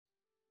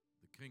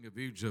king of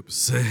Egypt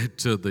said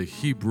to the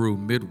Hebrew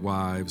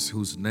midwives,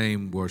 whose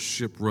name were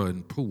Shiphrah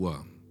and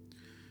Puah,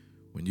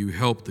 when you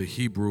help the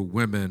Hebrew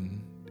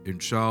women in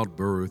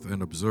childbirth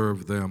and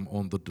observe them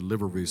on the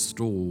delivery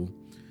stool,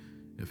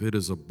 if it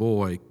is a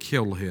boy,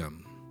 kill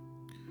him.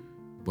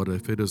 But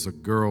if it is a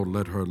girl,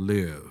 let her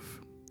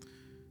live.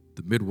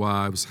 The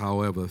midwives,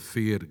 however,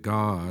 feared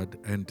God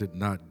and did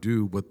not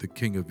do what the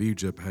king of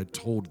Egypt had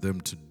told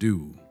them to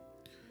do.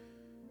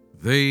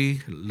 They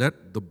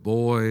let the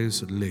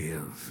boys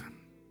live.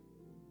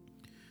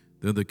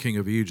 Then the king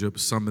of Egypt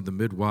summoned the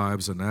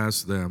midwives and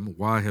asked them,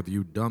 "Why have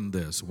you done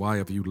this? Why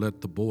have you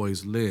let the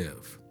boys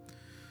live?"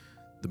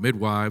 The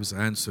midwives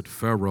answered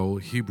Pharaoh,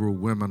 "Hebrew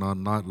women are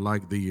not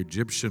like the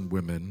Egyptian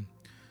women.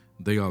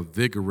 They are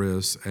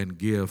vigorous and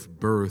give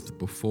birth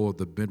before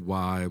the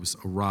midwives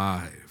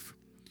arrive."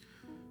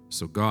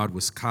 So God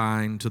was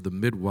kind to the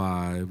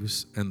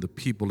midwives, and the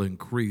people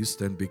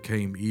increased and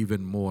became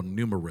even more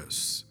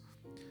numerous.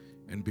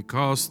 And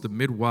because the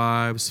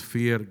midwives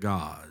feared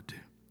God,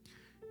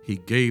 He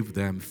gave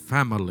them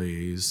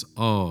families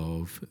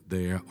of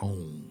their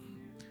own.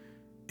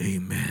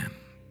 Amen.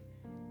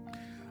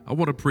 I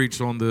want to preach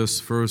on this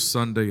first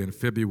Sunday in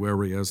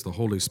February as the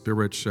Holy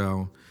Spirit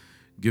shall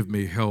give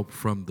me help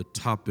from the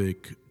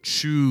topic,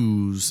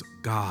 Choose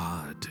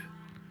God.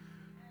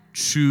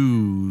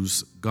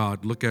 Choose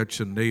God. Look at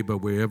your neighbor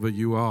wherever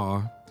you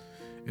are,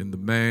 in the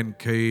man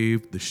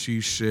cave, the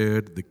she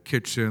shed, the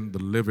kitchen,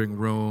 the living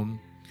room,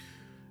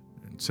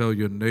 and tell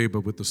your neighbor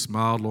with a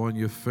smile on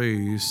your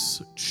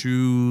face,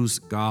 choose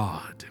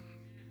God.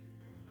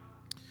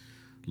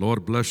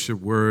 Lord, bless your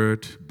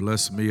word.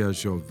 Bless me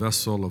as your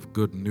vessel of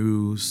good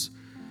news.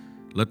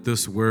 Let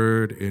this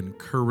word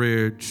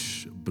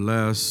encourage,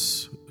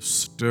 bless,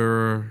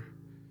 stir,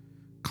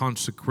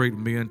 consecrate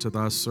me into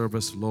thy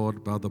service,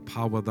 Lord, by the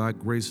power of thy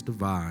grace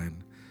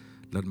divine.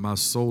 Let my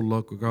soul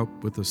look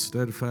up with a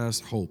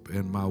steadfast hope,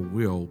 and my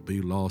will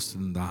be lost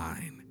in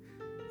thine.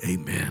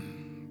 Amen.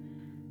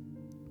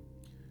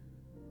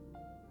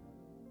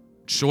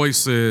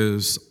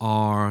 Choices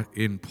are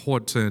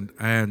important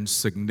and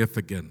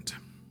significant.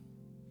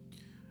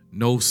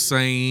 No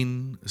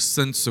sane,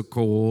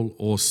 sensical,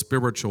 or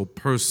spiritual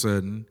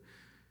person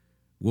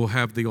will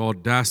have the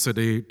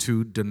audacity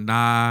to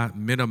deny,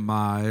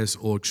 minimize,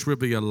 or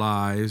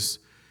trivialize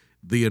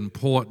the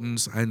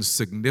importance and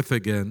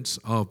significance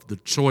of the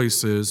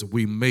choices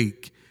we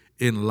make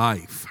in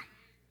life.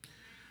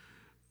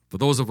 For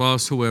those of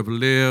us who have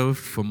lived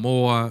for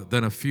more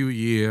than a few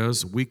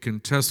years, we can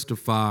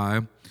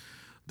testify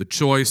the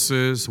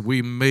choices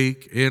we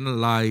make in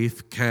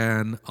life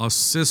can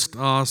assist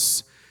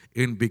us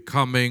in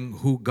becoming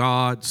who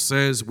God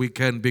says we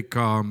can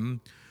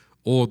become,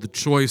 or the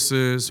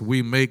choices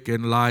we make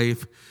in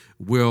life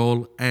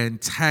will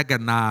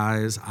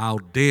antagonize our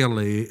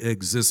daily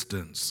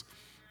existence.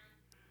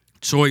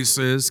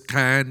 Choices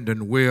can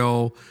and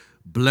will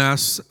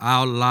bless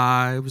our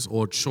lives,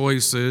 or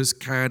choices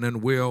can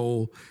and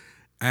will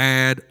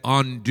add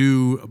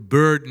undue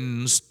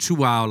burdens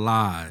to our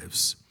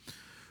lives.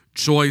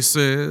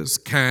 Choices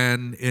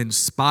can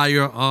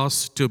inspire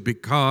us to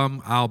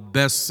become our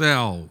best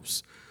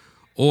selves,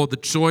 or the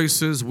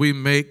choices we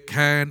make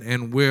can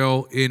and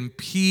will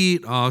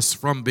impede us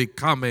from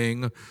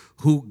becoming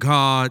who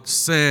God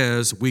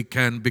says we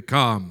can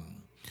become.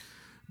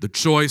 The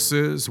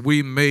choices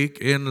we make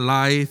in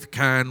life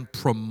can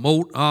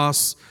promote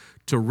us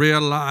to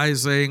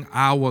realizing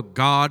our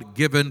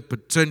God-given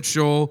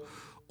potential,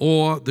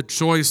 or the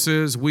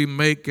choices we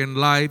make in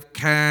life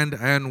can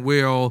and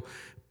will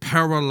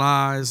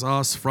paralyze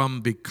us from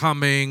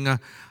becoming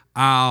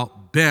our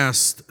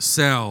best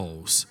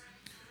selves.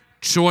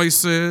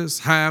 Choices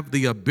have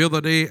the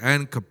ability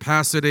and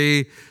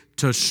capacity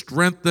to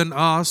strengthen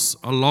us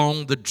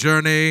along the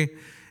journey,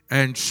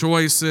 and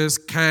choices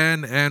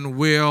can and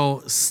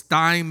will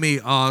stymie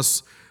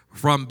us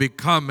from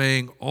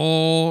becoming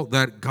all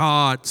that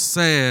God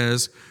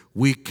says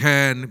we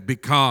can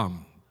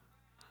become.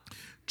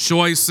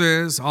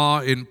 Choices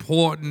are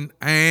important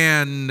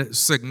and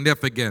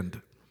significant.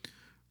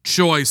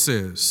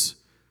 Choices.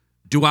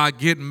 Do I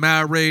get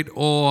married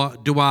or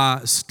do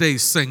I stay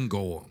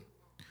single?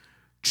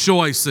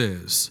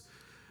 Choices.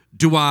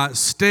 Do I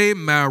stay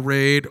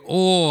married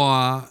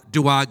or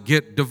do I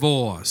get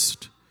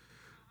divorced?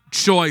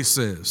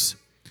 Choices.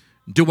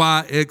 Do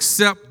I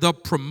accept the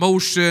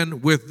promotion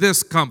with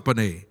this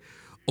company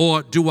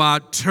or do I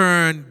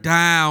turn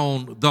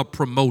down the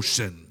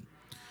promotion?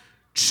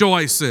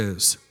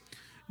 Choices.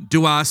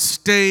 Do I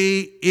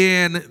stay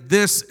in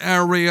this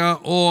area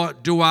or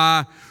do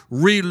I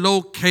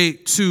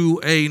relocate to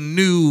a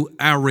new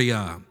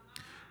area?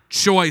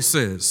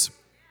 Choices.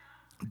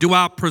 Do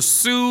I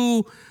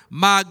pursue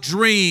my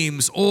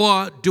dreams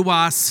or do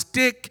I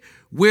stick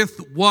with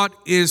what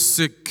is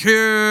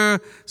secure,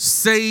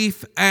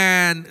 safe,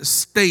 and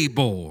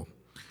stable?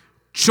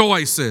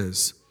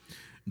 Choices.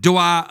 Do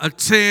I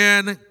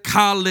attend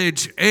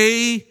college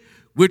A,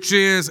 which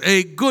is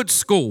a good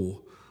school,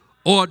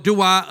 or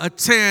do I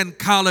attend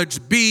college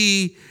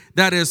B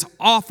that is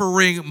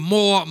offering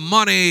more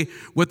money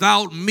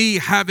without me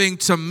having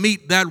to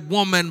meet that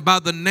woman by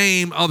the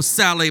name of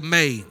Sally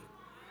Mae.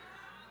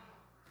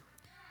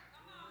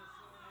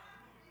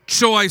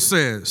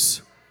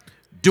 Choices.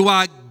 Do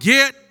I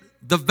get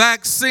the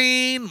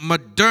vaccine,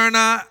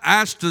 Moderna,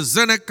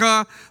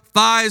 AstraZeneca,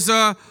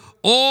 Pfizer,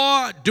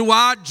 or do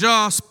I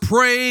just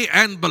pray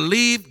and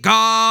believe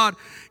God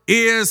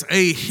is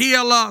a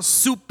healer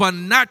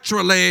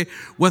supernaturally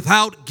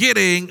without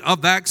getting a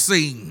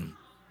vaccine?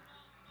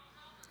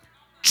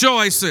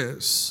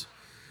 Choices.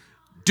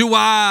 Do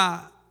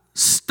I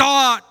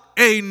start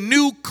a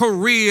new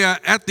career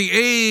at the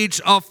age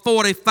of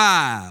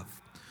 45?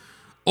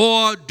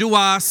 Or do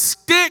I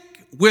stick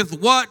with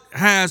what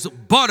has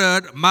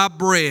buttered my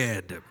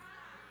bread?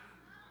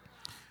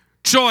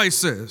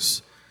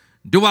 Choices.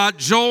 Do I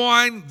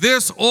join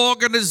this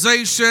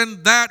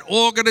organization, that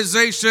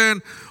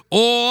organization,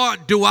 or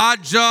do I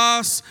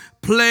just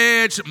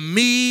pledge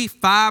me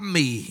by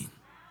me?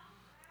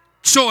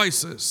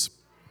 Choices.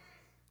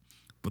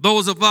 For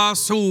those of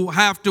us who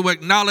have to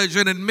acknowledge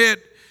and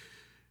admit,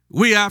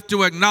 we have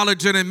to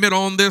acknowledge and admit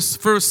on this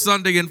first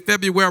Sunday in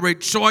February,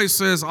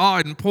 choices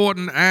are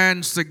important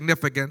and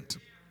significant.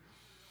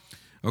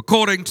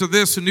 According to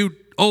this new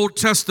Old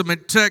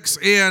Testament text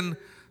in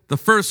the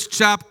first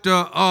chapter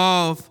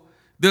of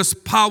this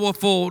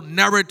powerful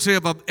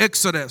narrative of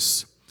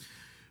Exodus,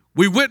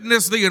 we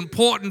witness the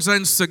importance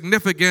and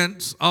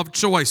significance of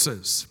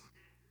choices.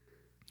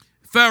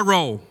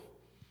 Pharaoh,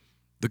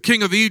 the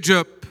king of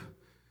Egypt,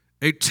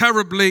 a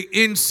terribly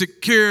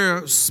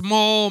insecure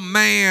small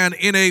man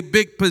in a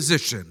big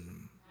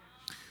position,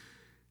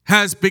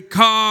 has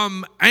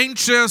become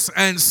anxious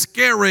and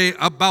scary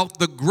about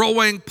the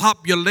growing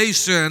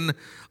population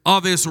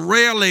of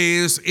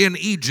Israelis in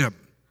Egypt.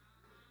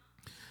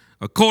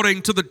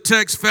 According to the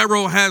text,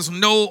 Pharaoh has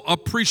no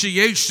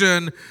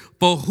appreciation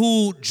for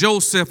who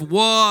Joseph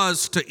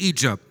was to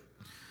Egypt.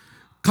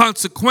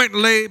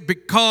 Consequently,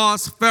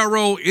 because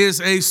Pharaoh is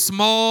a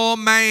small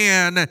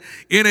man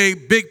in a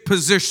big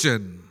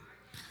position,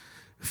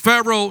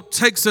 Pharaoh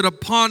takes it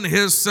upon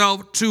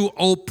himself to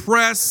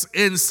oppress,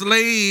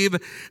 enslave,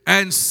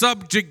 and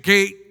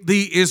subjugate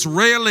the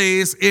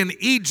Israelis in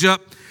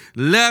Egypt,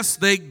 lest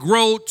they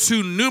grow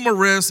too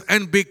numerous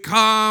and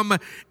become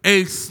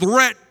a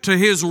threat to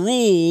his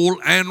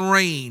rule and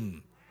reign.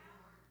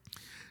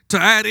 To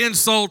add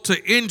insult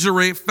to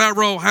injury,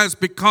 Pharaoh has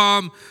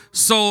become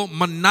so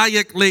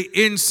maniacally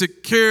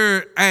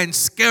insecure and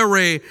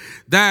scary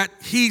that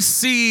he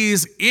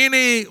sees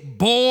any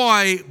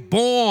boy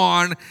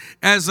born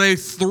as a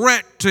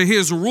threat to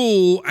his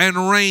rule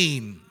and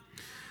reign.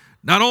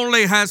 Not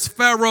only has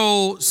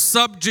Pharaoh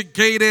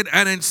subjugated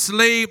and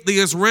enslaved the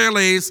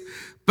Israelis,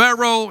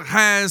 Pharaoh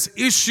has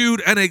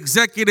issued an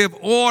executive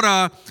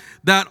order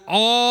that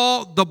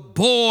all the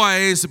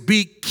boys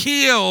be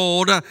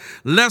killed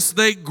lest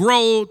they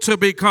grow to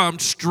become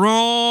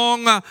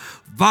strong,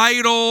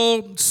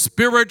 vital,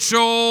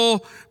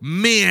 spiritual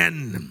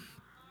men.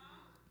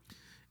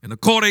 And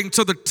according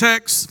to the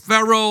text,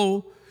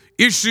 Pharaoh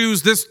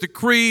issues this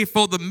decree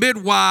for the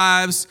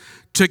midwives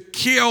to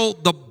kill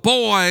the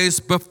boys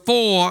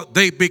before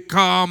they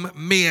become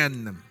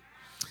men.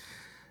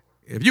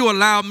 If you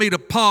allow me to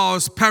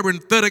pause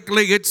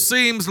parenthetically, it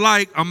seems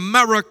like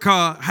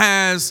America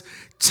has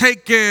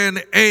taken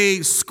a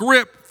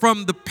script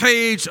from the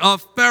page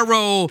of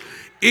Pharaoh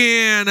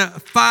in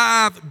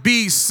 5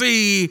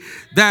 BC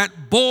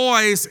that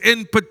boys,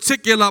 in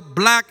particular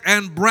black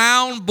and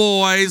brown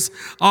boys,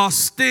 are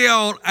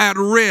still at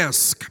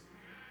risk.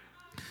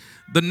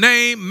 The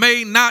name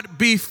may not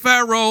be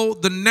Pharaoh,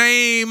 the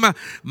name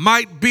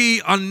might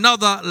be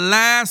another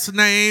last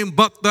name,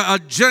 but the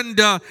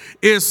agenda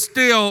is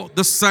still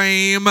the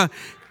same: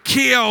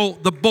 kill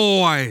the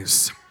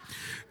boys.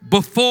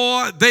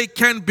 Before they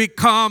can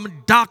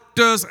become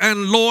doctors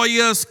and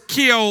lawyers,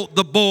 kill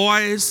the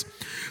boys.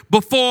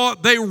 Before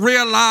they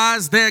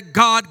realize their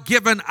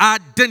God-given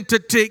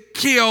identity,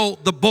 kill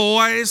the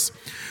boys.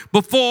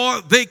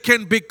 Before they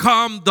can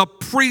become the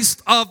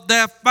priest of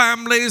their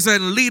families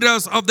and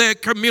leaders of their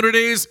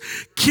communities,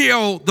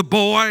 kill the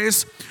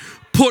boys.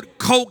 Put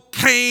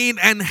cocaine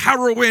and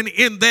heroin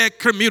in their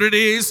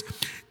communities.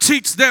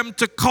 Teach them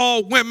to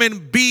call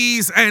women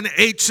B's and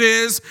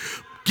H's.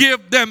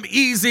 Give them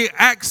easy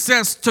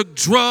access to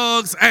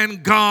drugs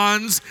and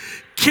guns.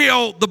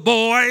 Kill the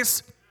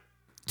boys.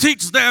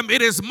 Teach them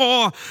it is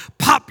more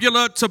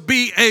popular to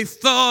be a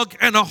thug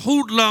and a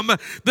hoodlum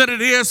than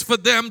it is for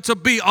them to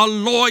be a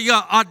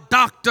lawyer, a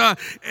doctor,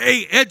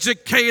 a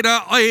educator,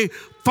 a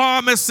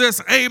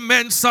pharmacist.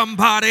 Amen,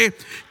 somebody.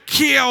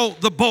 Kill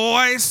the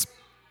boys.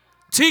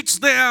 Teach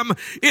them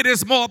it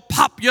is more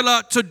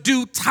popular to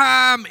do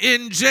time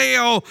in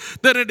jail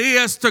than it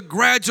is to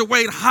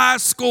graduate high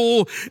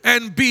school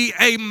and be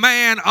a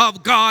man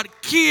of God.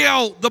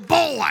 Kill the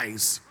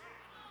boys.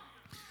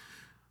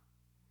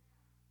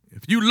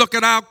 If you look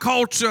at our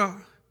culture,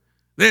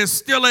 there's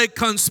still a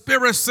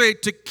conspiracy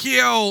to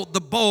kill the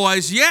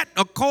boys. Yet,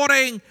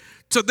 according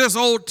to this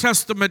Old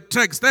Testament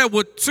text, there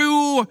were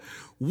 2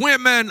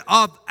 women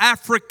of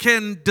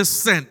African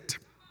descent,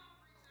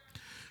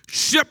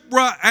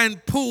 Shiphrah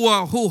and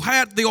Puah, who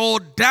had the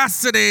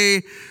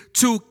audacity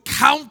to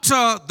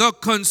counter the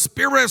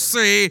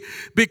conspiracy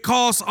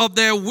because of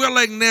their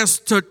willingness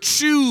to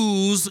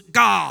choose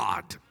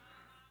God.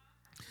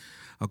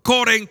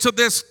 According to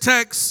this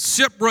text,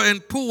 Shiphrah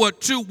and Puah,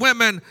 two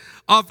women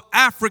of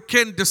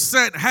African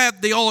descent,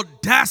 had the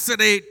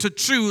audacity to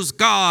choose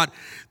God.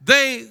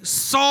 They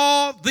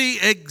saw the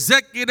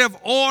executive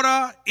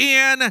order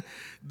in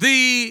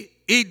the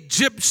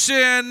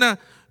Egyptian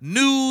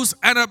News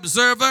and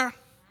Observer.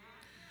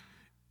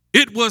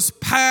 It was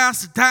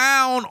passed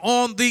down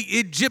on the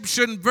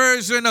Egyptian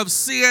version of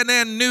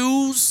CNN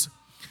News.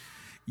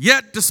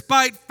 Yet,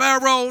 despite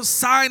Pharaoh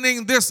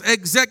signing this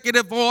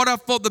executive order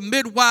for the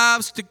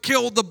midwives to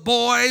kill the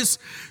boys,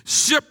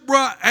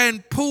 Shiphrah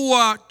and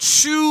Puah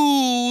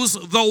choose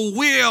the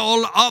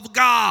will of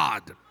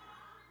God.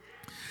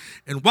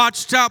 In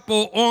Watch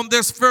Chapel on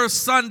this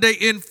first Sunday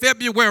in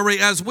February,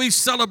 as we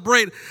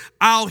celebrate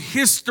our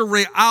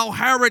history, our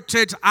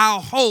heritage,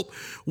 our hope,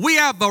 we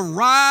have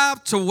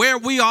arrived to where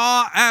we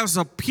are as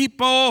a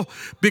people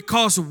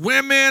because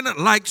women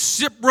like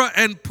Shiphrah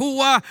and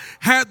Puah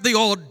had the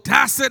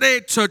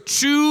audacity to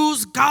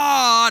choose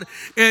God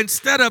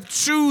instead of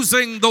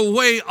choosing the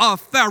way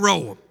of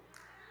Pharaoh.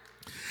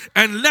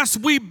 Unless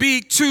we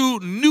be too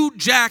New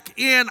Jack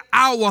in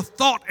our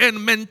thought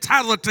and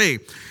mentality,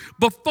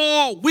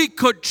 before we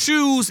could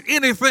choose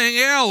anything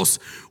else,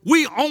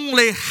 we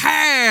only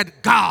had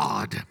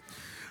God.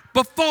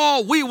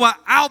 Before we were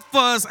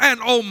alphas and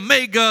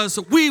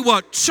omegas, we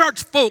were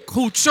church folk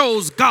who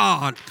chose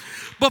God.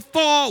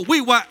 Before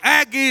we were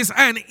Aggies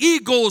and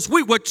Eagles,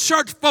 we were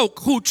church folk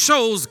who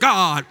chose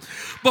God.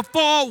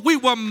 Before we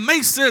were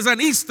Maces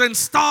and Eastern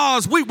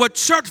Stars, we were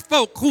church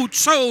folk who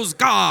chose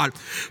God.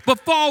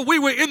 Before we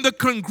were in the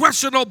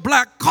Congressional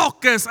Black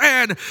Caucus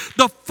and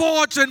the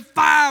Fortune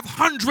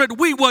 500,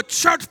 we were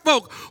church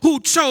folk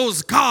who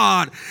chose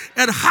God.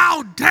 And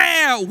how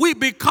dare we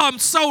become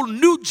so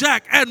New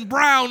Jack and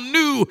Brown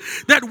new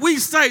that we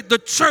say the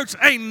church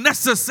ain't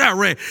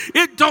necessary.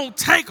 It don't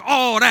take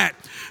all that.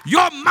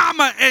 Your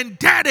mama and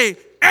daddy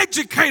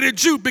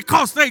educated you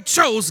because they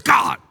chose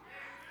God.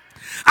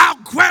 Our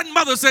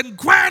grandmothers and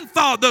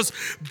grandfathers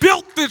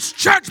built this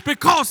church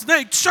because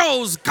they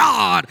chose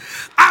God.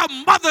 Our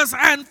mothers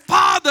and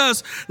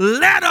fathers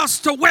led us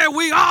to where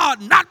we are,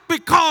 not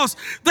because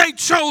they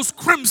chose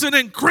crimson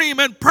and cream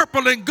and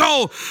purple and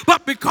gold,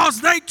 but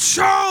because they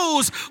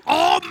chose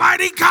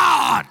Almighty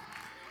God.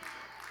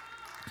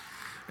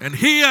 And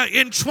here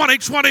in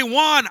 2021,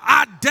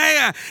 I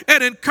dare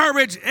and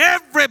encourage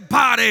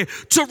everybody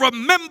to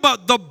remember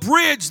the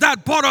bridge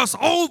that brought us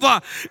over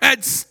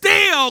and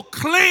still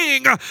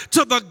cling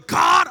to the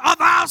God of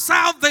our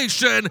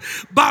salvation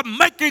by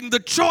making the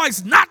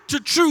choice not to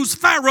choose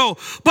Pharaoh,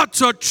 but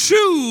to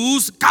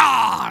choose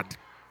God.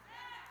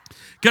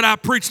 Can I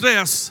preach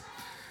this?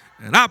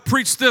 And I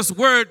preach this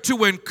word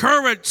to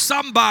encourage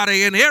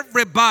somebody and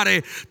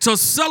everybody to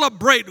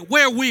celebrate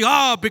where we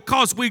are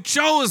because we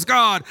chose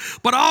God.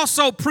 But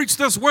also preach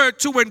this word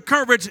to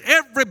encourage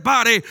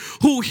everybody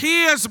who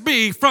hears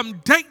me from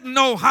Dayton,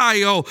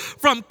 Ohio,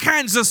 from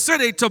Kansas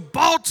City to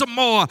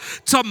Baltimore,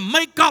 to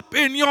make up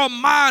in your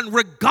mind,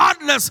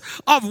 regardless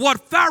of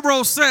what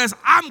Pharaoh says,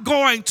 I'm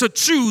going to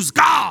choose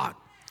God.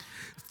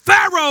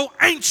 Pharaoh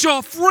ain't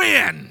your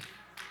friend.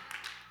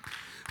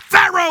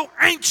 Pharaoh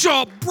ain't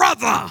your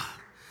brother.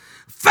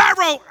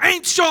 Pharaoh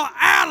ain't your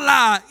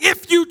ally.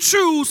 If you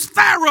choose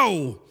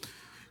Pharaoh,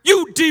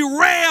 you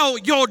derail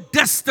your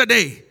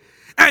destiny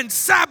and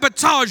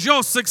sabotage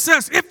your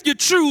success. If you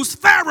choose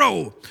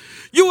Pharaoh,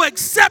 you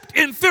accept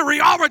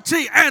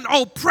inferiority and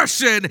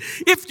oppression.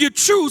 If you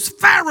choose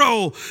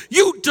Pharaoh,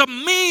 you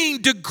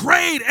demean,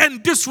 degrade,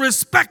 and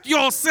disrespect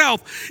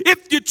yourself.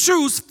 If you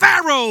choose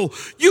Pharaoh,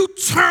 you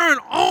turn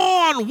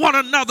on one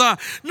another,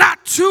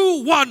 not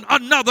to one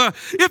another.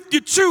 If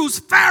you choose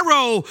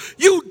Pharaoh,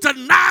 you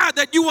deny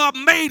that you are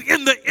made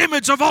in the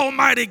image of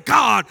Almighty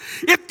God.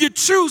 If you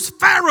choose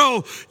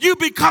Pharaoh, you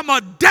become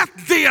a death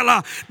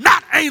dealer,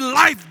 not a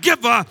life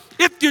giver.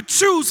 If you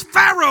choose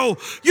Pharaoh,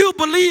 you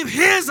believe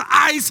his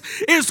ice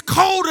is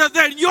colder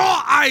than your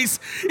ice.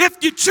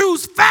 If you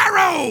choose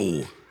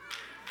Pharaoh.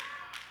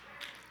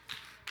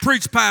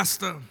 Preach,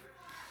 Pastor.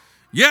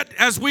 Yet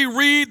as we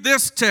read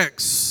this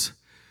text,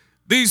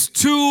 these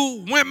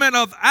two women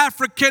of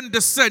African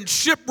descent,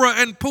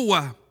 Shiphrah and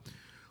Puah,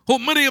 who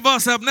many of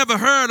us have never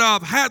heard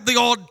of, had the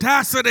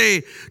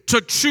audacity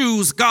to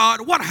choose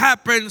God. What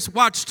happens,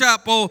 Watch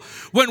Chapel,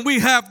 when we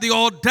have the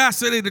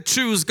audacity to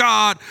choose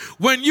God?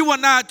 When you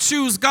and I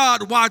choose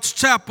God, Watch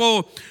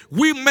Chapel,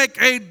 we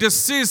make a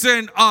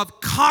decision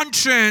of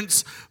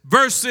conscience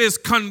versus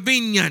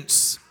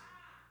convenience.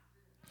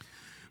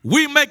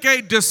 We make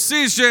a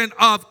decision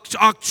of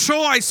a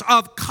choice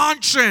of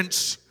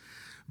conscience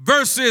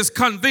versus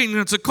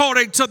convenience.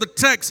 According to the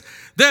text,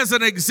 there's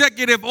an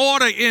executive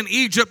order in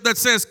Egypt that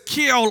says,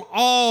 kill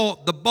all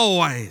the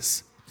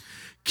boys.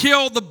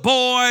 Kill the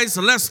boys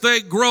lest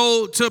they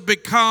grow to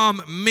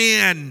become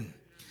men.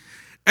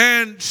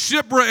 And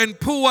Shiphrah and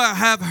Puah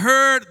have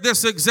heard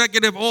this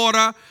executive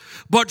order,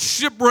 but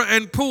Shiphrah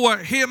and Puah,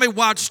 hear me,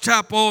 Watch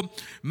Chapel,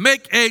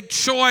 make a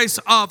choice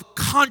of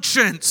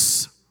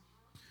conscience.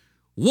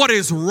 What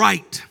is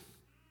right?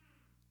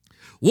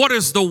 What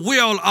is the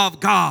will of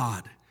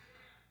God?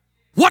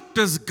 What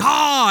does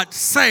God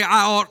say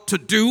I ought to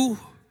do?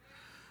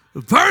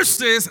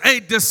 Versus a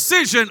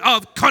decision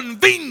of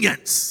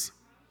convenience.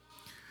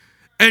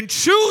 And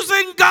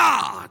choosing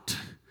God,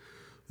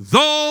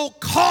 though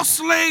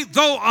costly,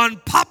 though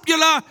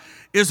unpopular,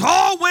 is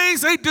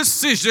always a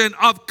decision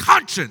of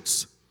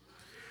conscience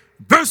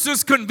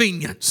versus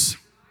convenience.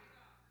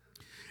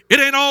 It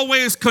ain't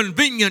always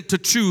convenient to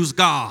choose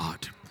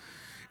God.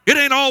 It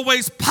ain't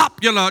always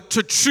popular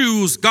to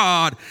choose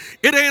God.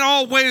 It ain't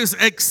always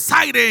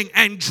exciting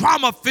and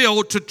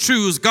drama-filled to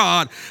choose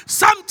God.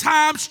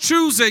 Sometimes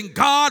choosing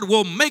God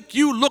will make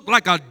you look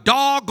like a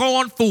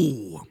doggone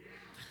fool.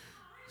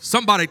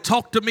 Somebody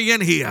talk to me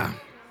in here.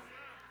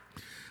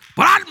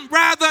 But I'd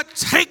rather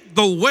take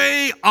the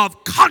way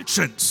of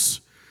conscience.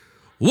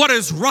 What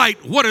is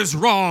right? What is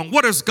wrong?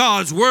 What does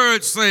God's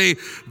word say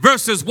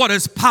versus what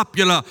is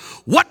popular?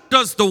 What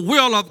does the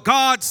will of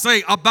God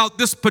say about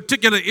this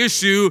particular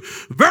issue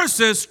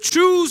versus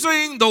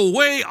choosing the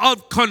way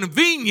of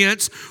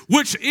convenience,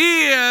 which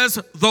is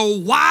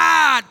the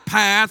wide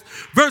path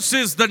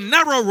versus the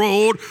narrow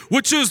road,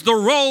 which is the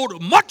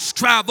road much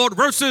traveled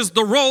versus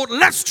the road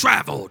less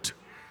traveled?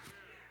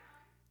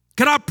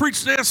 Can I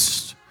preach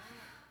this?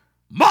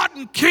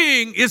 Martin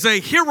King is a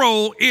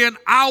hero in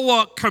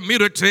our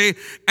community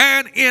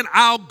and in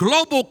our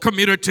global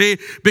community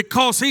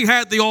because he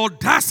had the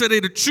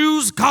audacity to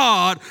choose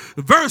God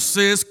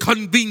versus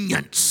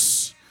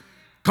convenience.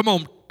 Come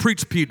on,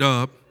 preach,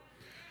 P-Dub.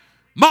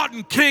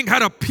 Martin King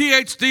had a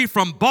PhD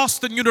from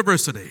Boston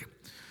University.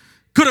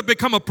 Could have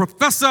become a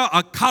professor,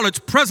 a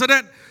college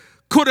president,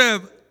 could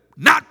have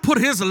not put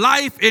his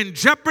life in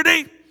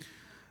jeopardy,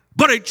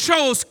 but he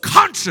chose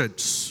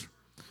conscience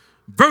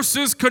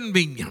versus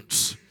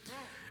convenience.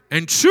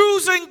 And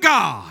choosing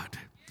God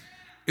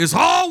is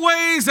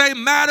always a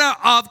matter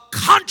of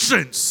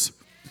conscience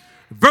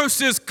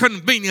versus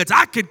convenience.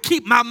 I can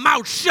keep my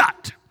mouth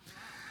shut.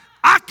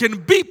 I can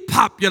be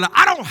popular.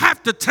 I don't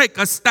have to take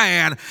a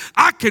stand.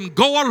 I can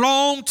go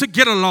along to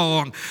get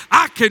along.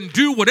 I can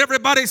do what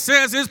everybody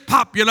says is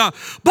popular.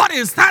 But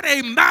is that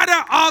a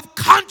matter of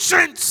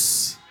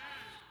conscience?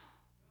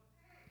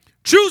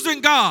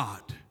 Choosing God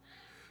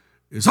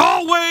is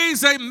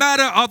always a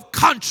matter of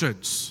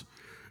conscience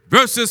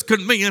versus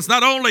convenience.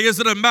 Not only is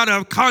it a matter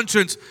of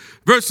conscience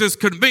versus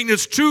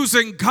convenience,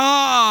 choosing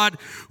God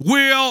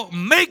will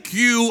make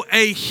you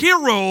a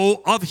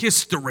hero of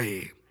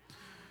history.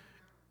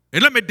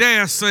 And let me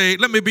dare say,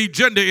 let me be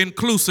gender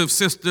inclusive,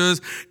 sisters,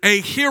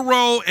 a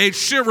hero, a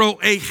shero,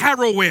 a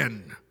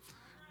heroine.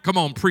 Come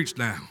on, preach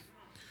now.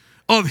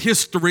 Of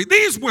history.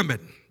 These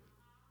women,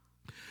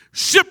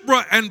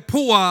 Shiphrah and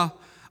Puah,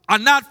 are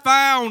not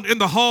found in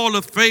the Hall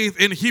of Faith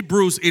in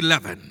Hebrews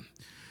 11.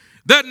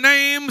 Their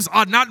names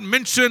are not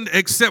mentioned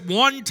except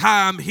one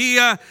time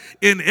here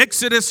in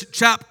Exodus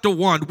chapter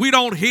 1. We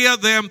don't hear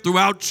them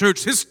throughout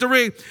church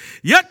history,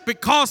 yet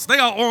because they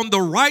are on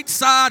the right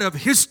side of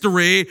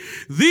history,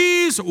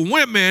 these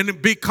women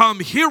become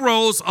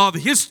heroes of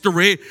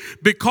history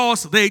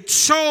because they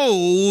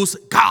chose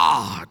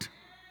God.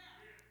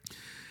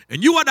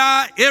 And you and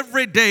I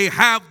every day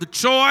have the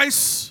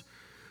choice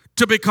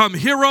to become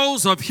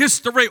heroes of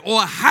history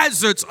or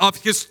hazards of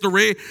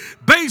history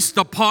based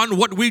upon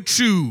what we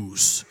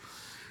choose.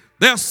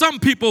 There are some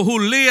people who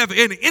live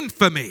in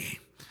infamy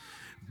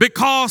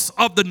because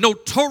of the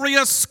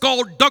notorious,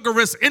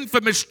 skullduggerous,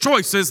 infamous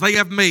choices they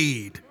have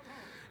made.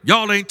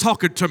 Y'all ain't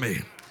talking to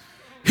me.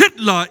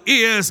 Hitler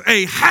is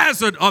a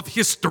hazard of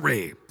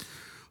history.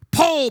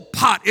 Pol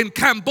Pot in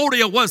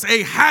Cambodia was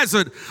a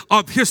hazard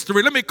of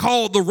history. Let me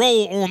call the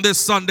roll on this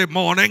Sunday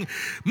morning.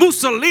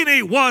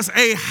 Mussolini was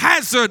a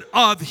hazard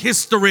of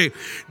history.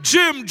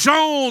 Jim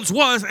Jones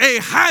was a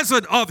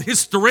hazard of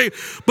history.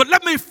 But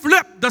let me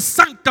flip the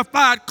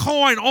sanctified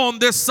coin on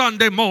this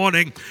Sunday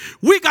morning.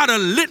 We got a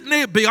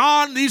litany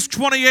beyond these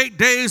 28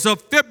 days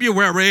of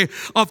February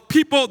of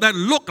people that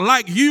look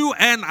like you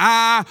and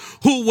I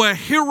who were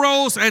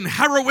heroes and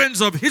heroines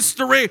of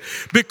history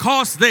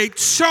because they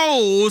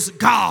chose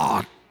God.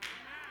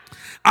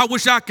 I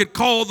wish I could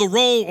call the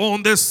roll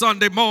on this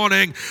Sunday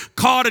morning.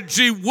 Carter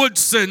G.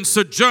 Woodson,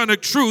 Sojourner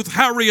Truth,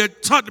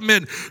 Harriet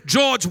Tubman,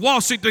 George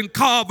Washington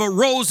Carver,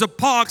 Rosa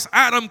Parks,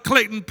 Adam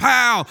Clayton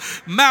Powell,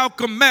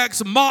 Malcolm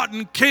X,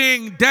 Martin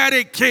King,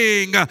 Daddy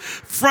King,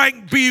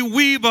 Frank B.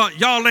 Weaver,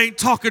 y'all ain't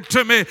talking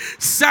to me,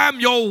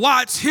 Samuel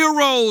Watts,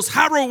 heroes,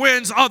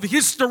 heroines of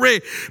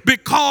history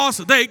because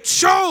they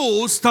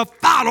chose to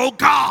follow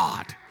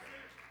God.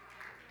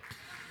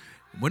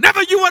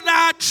 Whenever you and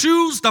I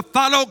choose to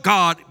follow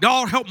God,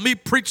 y'all help me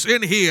preach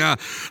in here.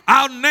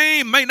 Our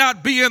name may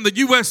not be in the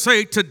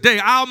USA Today.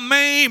 Our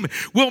name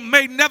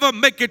may never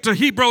make it to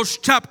Hebrews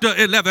chapter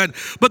 11.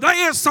 But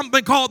there is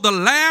something called the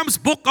Lamb's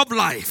Book of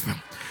Life.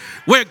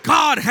 where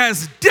God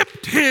has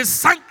dipped his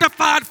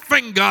sanctified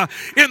finger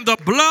in the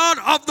blood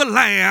of the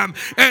Lamb,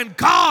 and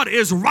God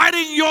is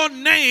writing your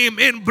name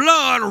in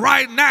blood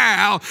right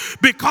now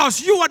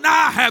because you and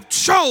I have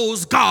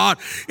chose God.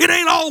 It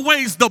ain't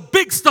always the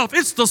big stuff,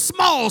 it's the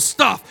small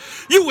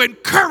stuff. You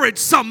encouraged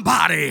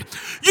somebody,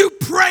 you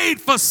prayed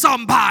for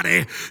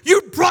somebody,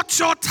 you brought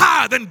your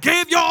tithe and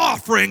gave your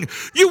offering,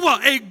 you were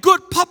a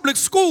good public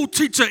school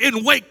teacher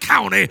in Wake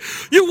County,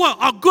 you were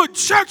a good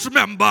church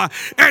member,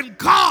 and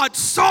God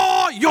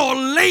saw your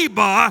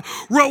labor,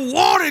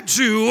 rewarded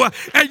you,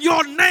 and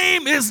your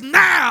name is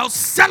now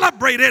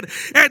celebrated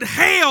and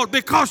hailed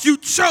because you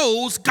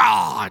chose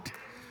God.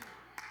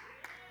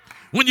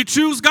 When you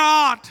choose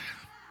God,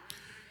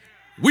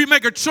 we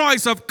make a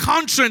choice of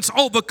conscience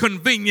over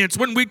convenience.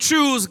 When we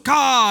choose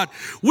God,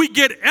 we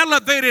get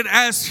elevated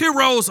as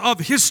heroes of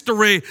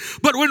history.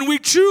 But when we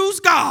choose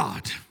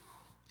God,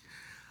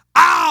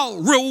 our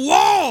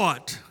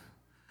reward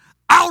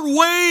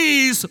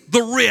outweighs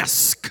the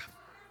risk.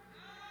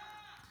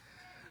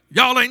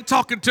 Y'all ain't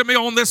talking to me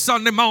on this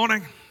Sunday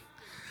morning.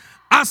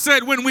 I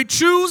said when we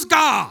choose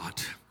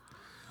God,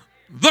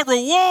 the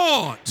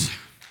reward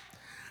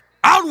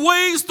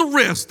outweighs the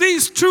risk.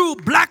 These two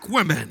black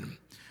women,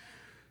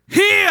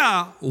 hear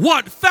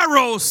what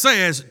Pharaoh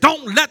says.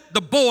 Don't let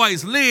the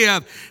boys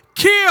live.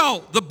 Kill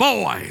the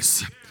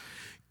boys.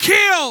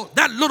 Kill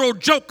that little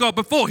joker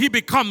before he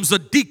becomes a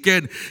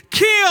deacon.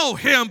 Kill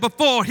him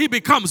before he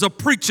becomes a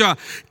preacher.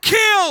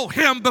 Kill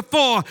him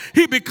before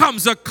he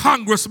becomes a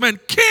congressman.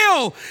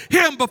 Kill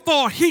him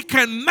before he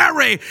can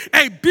marry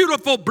a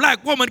beautiful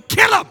black woman.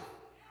 Kill him.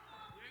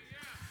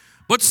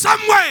 But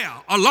somewhere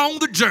along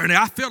the journey,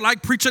 I feel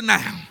like preaching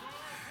now,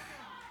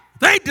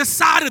 they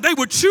decided they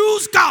would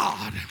choose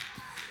God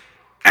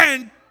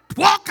and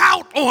walk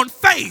out on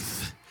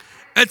faith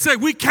and say,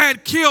 we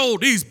can't kill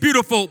these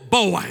beautiful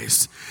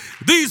boys.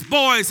 These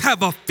boys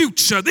have a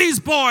future. These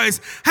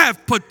boys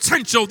have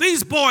potential.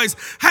 These boys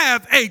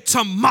have a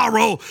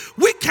tomorrow.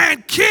 We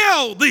can't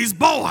kill these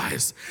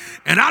boys.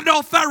 And I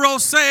know Pharaoh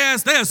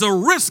says there's a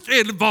risk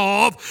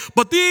involved,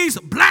 but these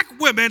black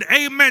women,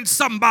 amen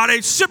somebody,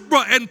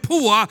 Shipra and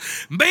Puah,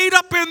 made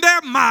up in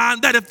their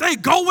mind that if they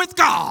go with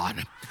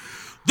God,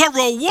 the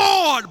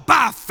reward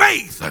by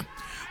faith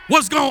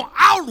was going to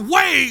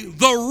outweigh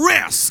the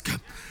risk.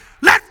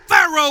 Let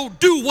Pharaoh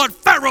do what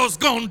Pharaoh's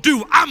going to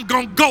do. I'm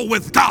going to go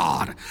with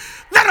God.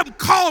 Let them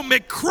call me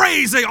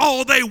crazy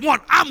all they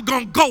want. I'm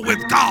going to go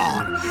with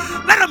God.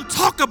 Let them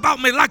talk about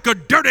me like a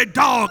dirty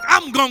dog.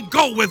 I'm going to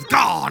go with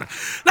God.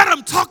 Let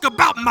them talk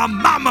about my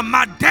mama,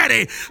 my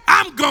daddy.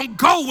 I'm going to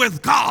go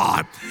with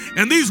God.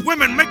 And these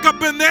women make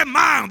up in their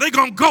mind they're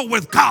going to go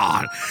with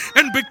God.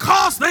 And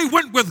because they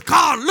went with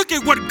God, look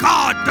at what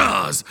God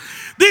does.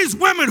 These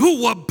women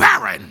who were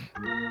barren,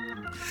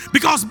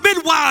 because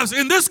midwives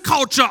in this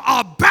culture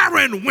are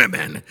barren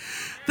women,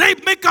 they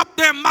make up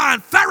their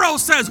mind. Pharaoh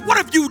says, what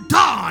have you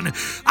done?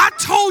 I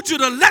told you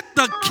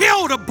to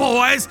kill the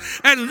boys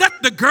and let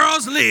the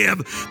girls live.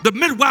 The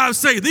midwives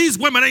say, these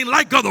women ain't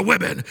like other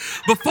women.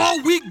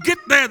 Before we get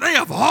there, they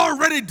have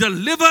already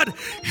delivered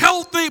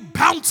healthy,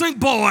 bouncing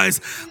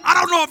boys. I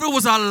don't know if it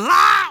was a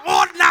lie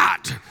or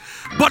not,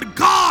 but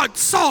God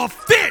saw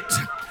fit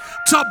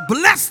to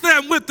bless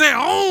them with their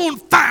own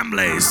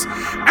families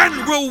and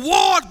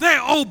reward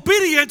their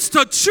obedience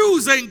to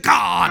choosing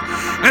God.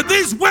 And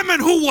these women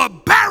who were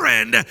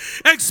barren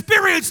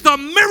experienced the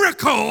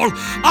miracle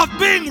of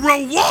being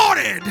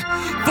rewarded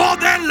for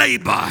their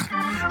labor.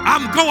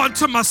 I'm going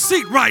to my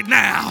seat right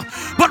now,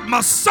 but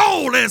my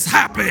soul is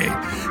happy.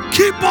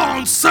 Keep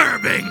on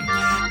serving.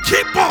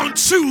 Keep on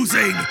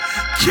choosing.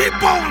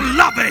 Keep on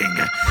loving.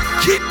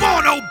 Keep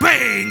on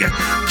obeying.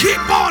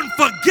 Keep on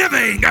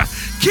forgiving.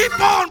 Keep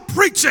on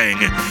preaching.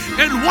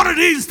 And one of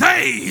these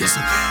days,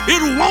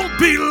 it won't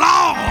be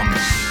long,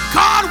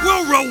 God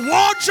will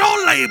reward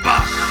your labor.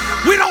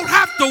 We don't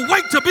have to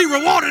wait to be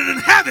rewarded in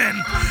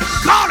heaven.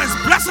 God is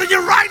blessing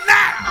you right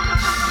now.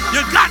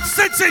 You got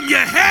sense in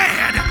your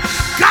head,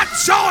 got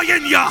joy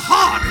in your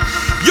heart.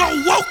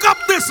 You woke up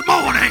this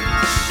morning.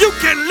 You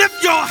can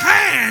lift your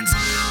hands.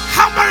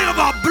 How many of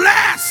are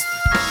blessed?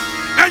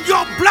 And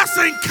your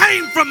blessing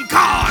came from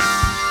God.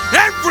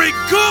 Every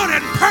good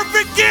and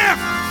perfect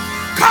gift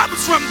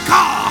comes from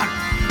God.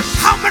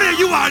 How many of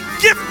you are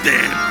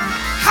gifted?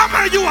 How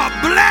many of you are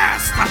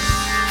blessed?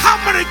 How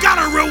many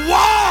got a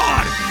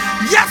reward?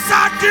 Yes,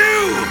 I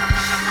do.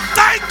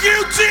 Thank you,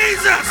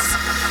 Jesus.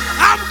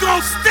 I'm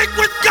going to stick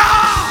with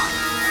God.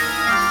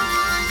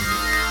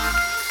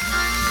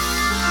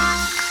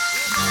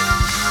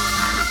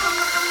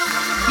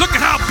 Look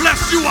at how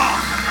blessed you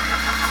are.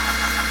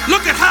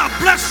 Look at how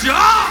blessed you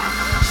are.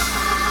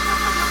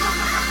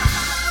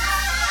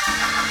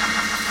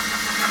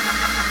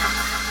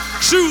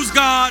 Choose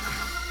God.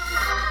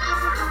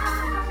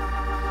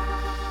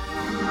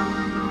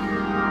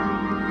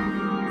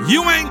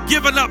 You ain't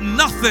giving up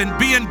nothing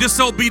being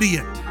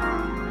disobedient.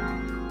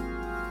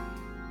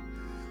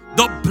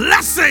 The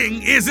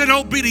blessing is in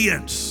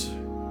obedience.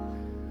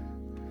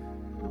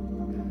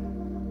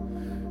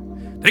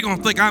 They're going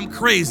to think I'm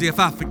crazy if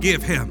I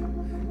forgive him.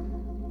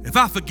 If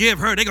I forgive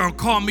her, they're going to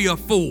call me a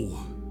fool.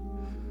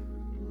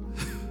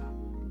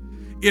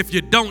 If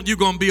you don't, you're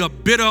going to be a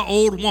bitter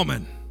old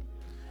woman.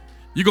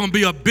 You're going to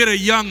be a bitter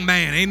young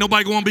man. Ain't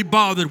nobody going to be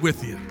bothered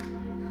with you.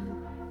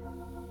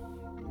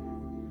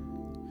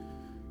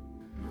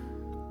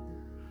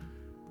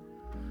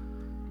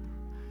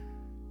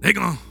 They're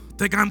going to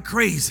think I'm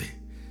crazy.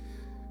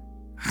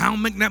 I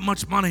don't make that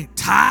much money.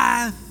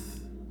 Tithe.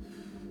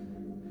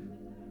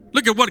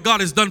 Look at what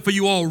God has done for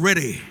you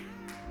already.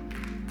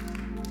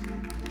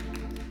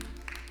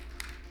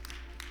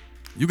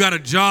 You got a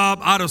job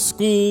out of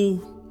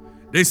school.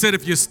 They said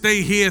if you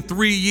stay here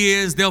 3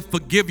 years, they'll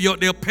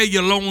pay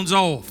your loans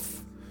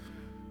off.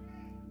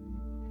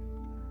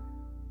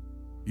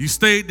 You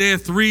stayed there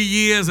 3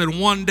 years and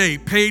 1 day,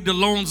 paid the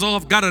loans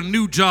off, got a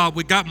new job,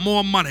 we got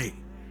more money.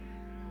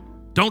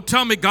 Don't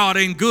tell me God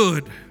ain't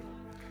good.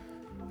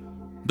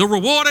 The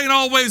reward ain't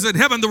always in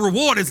heaven, the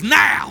reward is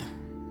now.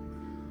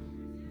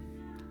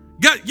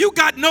 You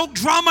got no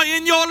drama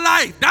in your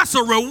life, that's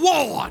a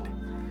reward.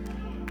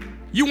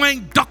 You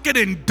ain't ducking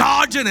and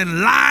dodging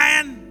and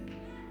lying.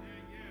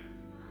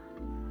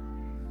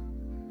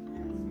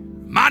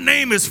 My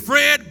name is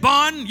Fred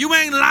Bunn. You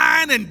ain't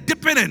lying and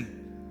dipping and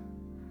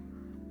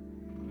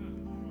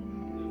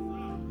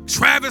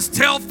Travis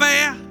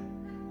Telfair.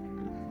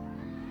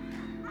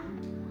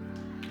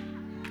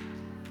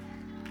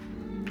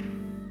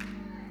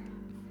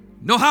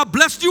 Know how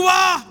blessed you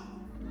are?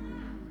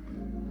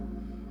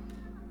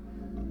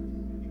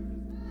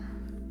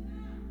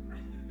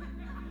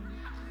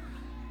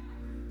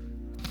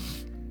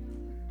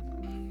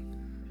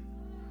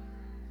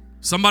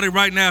 Somebody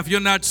right now, if you're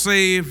not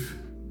saved,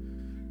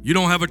 you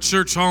don't have a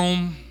church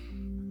home,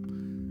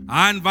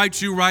 I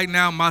invite you right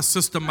now, my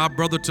sister, my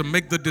brother, to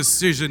make the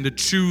decision to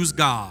choose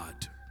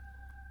God.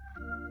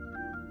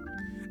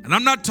 And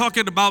I'm not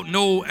talking about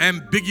no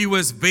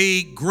ambiguous,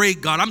 vague, gray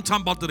God. I'm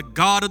talking about the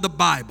God of the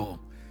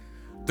Bible,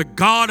 the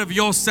God of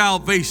your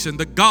salvation,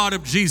 the God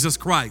of Jesus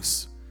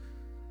Christ.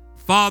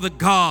 Father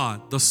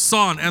God, the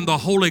Son, and the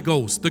Holy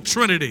Ghost, the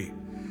Trinity.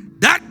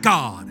 That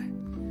God.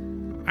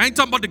 I ain't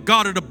talking about the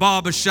God of the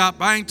barbershop.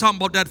 I ain't talking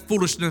about that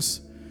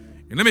foolishness.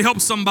 And let me help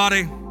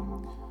somebody.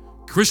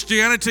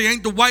 Christianity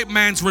ain't the white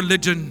man's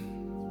religion.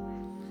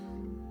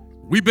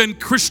 We've been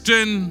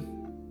Christian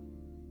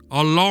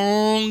a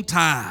long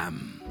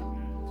time.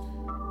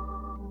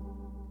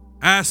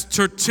 Ask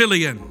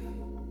Tertullian.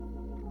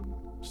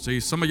 See,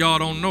 some of y'all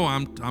don't know.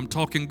 I'm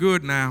talking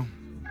good now.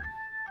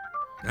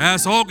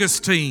 Ask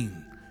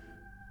Augustine.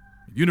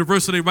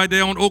 University right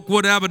there on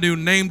Oakwood Avenue,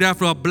 named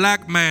after a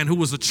black man who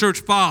was a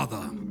church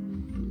father.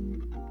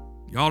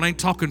 Y'all ain't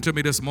talking to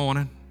me this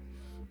morning.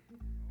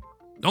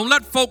 Don't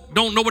let folk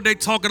don't know what they're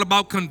talking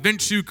about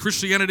convince you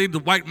Christianity, the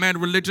white man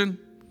religion.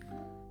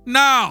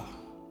 No.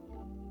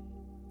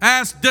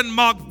 Ask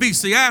Denmark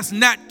Vesey, ask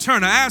Nat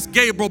Turner, ask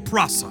Gabriel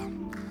Prosser,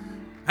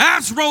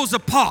 ask Rosa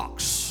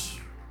Parks.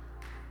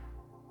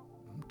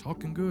 I'm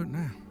talking good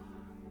now.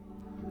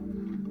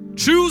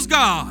 Choose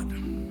God.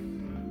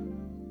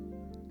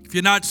 If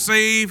you're not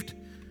saved,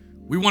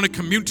 we want to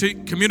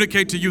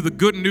communicate to you the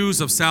good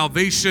news of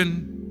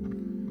salvation.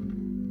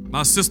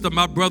 My sister,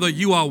 my brother,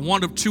 you are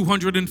one of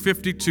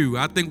 252.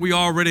 I think we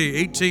already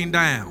 18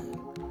 down.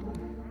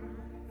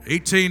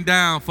 18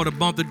 down for the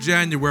month of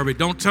January.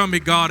 Don't tell me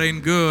God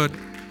ain't good.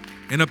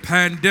 In a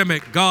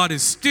pandemic, God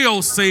is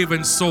still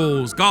saving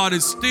souls. God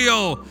is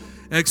still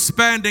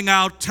expanding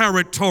our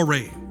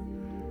territory.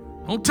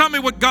 Don't tell me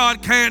what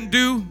God can't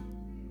do.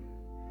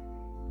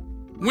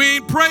 We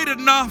ain't prayed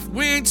enough.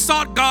 We ain't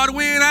sought God.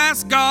 We ain't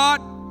asked God.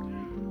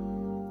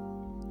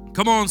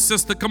 Come on,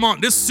 sister. Come on.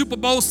 This Super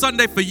Bowl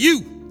Sunday for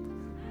you.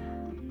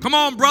 Come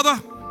on, brother.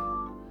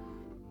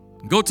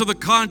 Go to the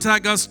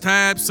Contact Us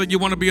tab. Say you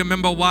want to be a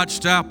member of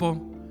Watch Chapel.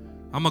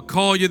 I'm going to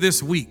call you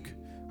this week.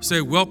 Say,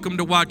 welcome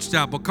to Watch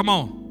Chapel. Come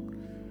on.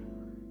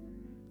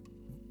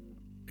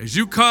 As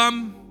you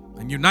come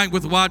and unite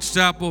with Watch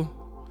Chapel,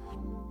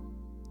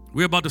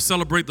 we're about to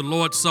celebrate the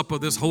Lord's Supper,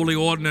 this holy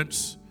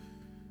ordinance.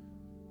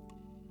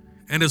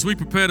 And as we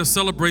prepare to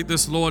celebrate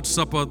this Lord's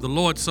Supper,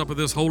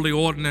 this holy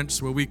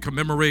ordinance where we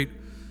commemorate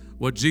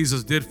what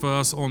Jesus did for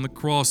us on the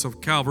cross of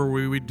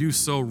Calvary, we do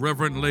so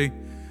reverently,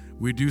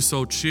 we do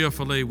so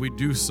cheerfully, we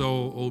do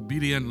so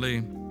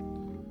obediently.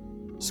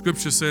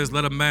 Scripture says,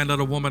 let a man, let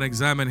a woman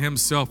examine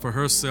himself or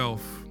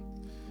herself,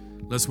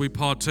 lest we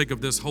partake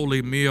of this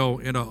holy meal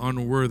in an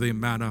unworthy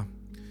manner.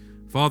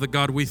 Father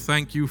God, we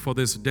thank you for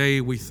this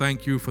day. We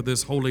thank you for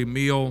this holy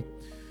meal.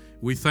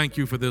 We thank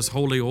you for this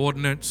holy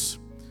ordinance.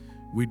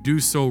 We do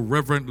so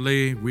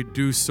reverently, we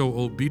do so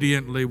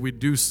obediently, we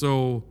do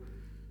so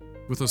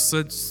with a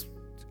sense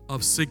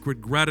of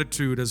sacred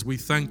gratitude as we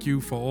thank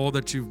you for all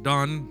that you've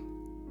done,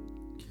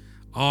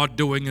 are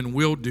doing, and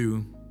will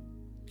do.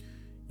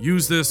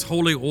 Use this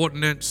holy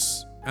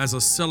ordinance as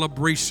a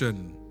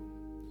celebration,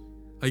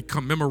 a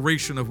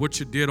commemoration of what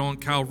you did on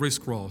Calvary's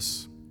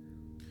cross.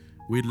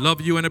 We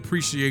love you and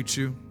appreciate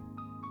you.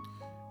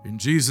 In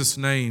Jesus'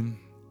 name,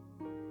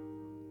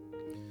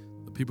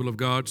 the people of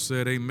God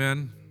said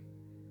amen.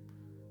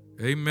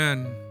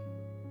 Amen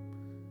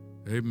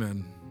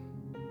Amen.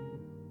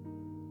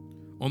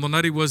 On the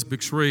night he was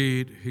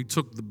betrayed, he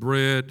took the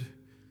bread,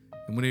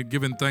 and when he had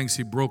given thanks,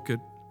 he broke it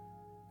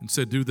and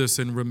said, "Do this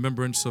in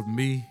remembrance of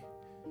me,"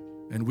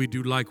 and we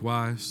do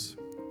likewise.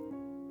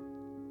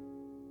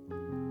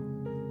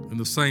 In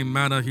the same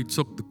manner, he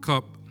took the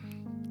cup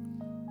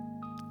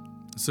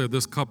and said,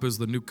 "This cup is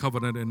the new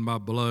covenant in my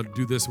blood.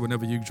 Do this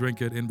whenever you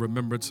drink it in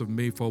remembrance of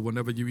me. For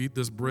whenever you eat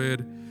this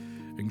bread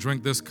and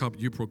drink this cup,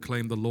 you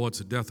proclaim the Lord's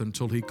death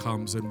until he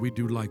comes," and we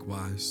do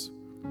likewise.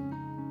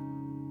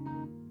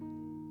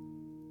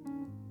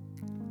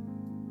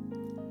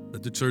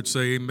 Let the church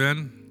say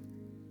amen.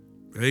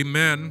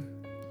 Amen.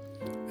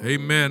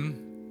 Amen.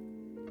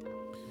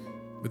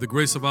 May the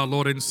grace of our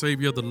Lord and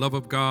Savior, the love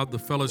of God, the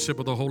fellowship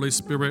of the Holy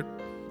Spirit,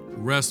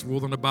 rest,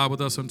 rule, and abide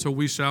with us until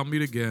we shall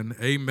meet again.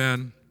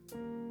 Amen.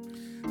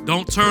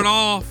 Don't turn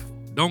off.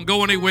 Don't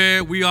go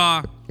anywhere. We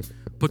are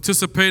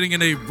participating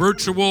in a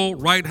virtual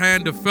right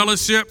hand of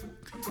fellowship.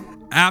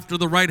 After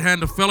the right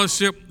hand of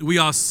fellowship, we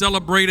are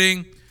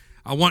celebrating.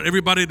 I want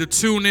everybody to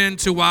tune in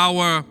to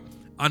our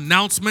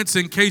announcements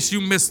in case you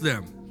missed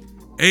them.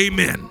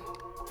 Amen.